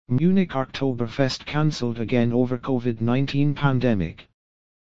Munich Oktoberfest cancelled again over COVID-19 pandemic.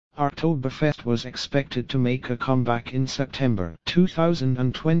 Oktoberfest was expected to make a comeback in September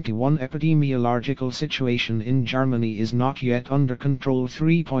 2021. Epidemiological situation in Germany is not yet under control.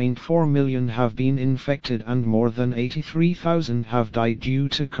 3.4 million have been infected and more than 83,000 have died due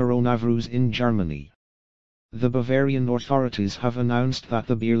to coronavirus in Germany. The Bavarian authorities have announced that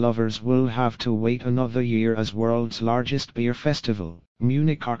the beer lovers will have to wait another year as world's largest beer festival,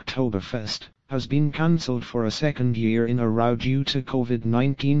 Munich Oktoberfest, has been cancelled for a second year in a row due to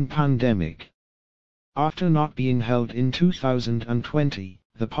COVID-19 pandemic. After not being held in 2020,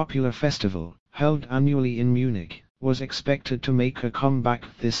 the popular festival, held annually in Munich, was expected to make a comeback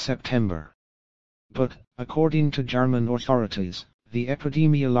this September. But, according to German authorities, the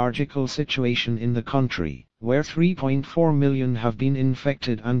epidemiological situation in the country, where 3.4 million have been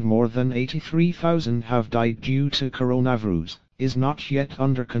infected and more than 83,000 have died due to coronavirus, is not yet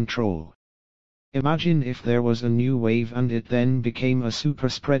under control. Imagine if there was a new wave and it then became a super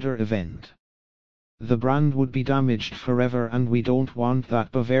spreader event. The brand would be damaged forever, and we don't want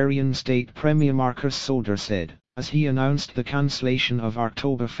that, Bavarian State Premier Markus Söder said, as he announced the cancellation of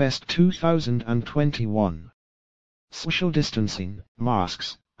Oktoberfest 2021. Social distancing,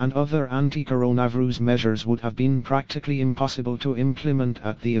 masks, and other anti-coronavirus measures would have been practically impossible to implement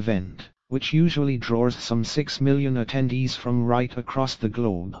at the event, which usually draws some 6 million attendees from right across the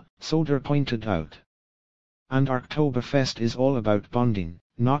globe, Söder pointed out. And Oktoberfest is all about bonding,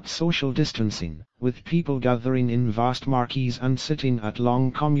 not social distancing, with people gathering in vast marquees and sitting at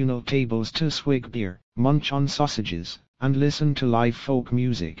long communal tables to swig beer, munch on sausages, and listen to live folk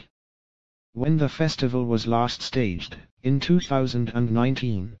music. When the festival was last staged, in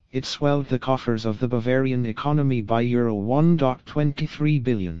 2019, it swelled the coffers of the Bavarian economy by Euro 1.23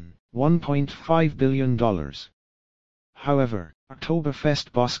 billion, $1.5 billion. However,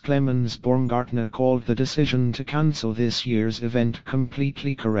 Oktoberfest boss Clemens Baumgartner called the decision to cancel this year's event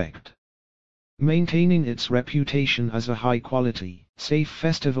completely correct. Maintaining its reputation as a high-quality, safe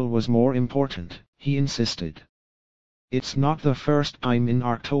festival was more important, he insisted. It's not the first time in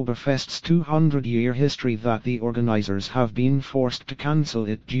Oktoberfest's 200-year history that the organizers have been forced to cancel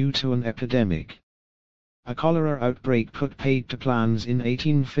it due to an epidemic. A cholera outbreak put paid to plans in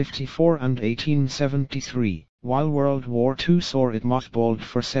 1854 and 1873, while World War II saw it mothballed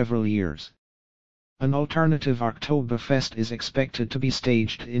for several years. An alternative Oktoberfest is expected to be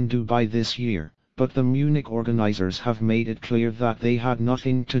staged in Dubai this year, but the Munich organizers have made it clear that they had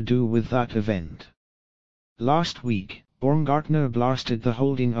nothing to do with that event. Last week, Baumgartner blasted the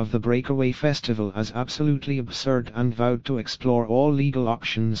holding of the Breakaway Festival as absolutely absurd and vowed to explore all legal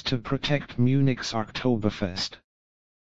options to protect Munich's Oktoberfest.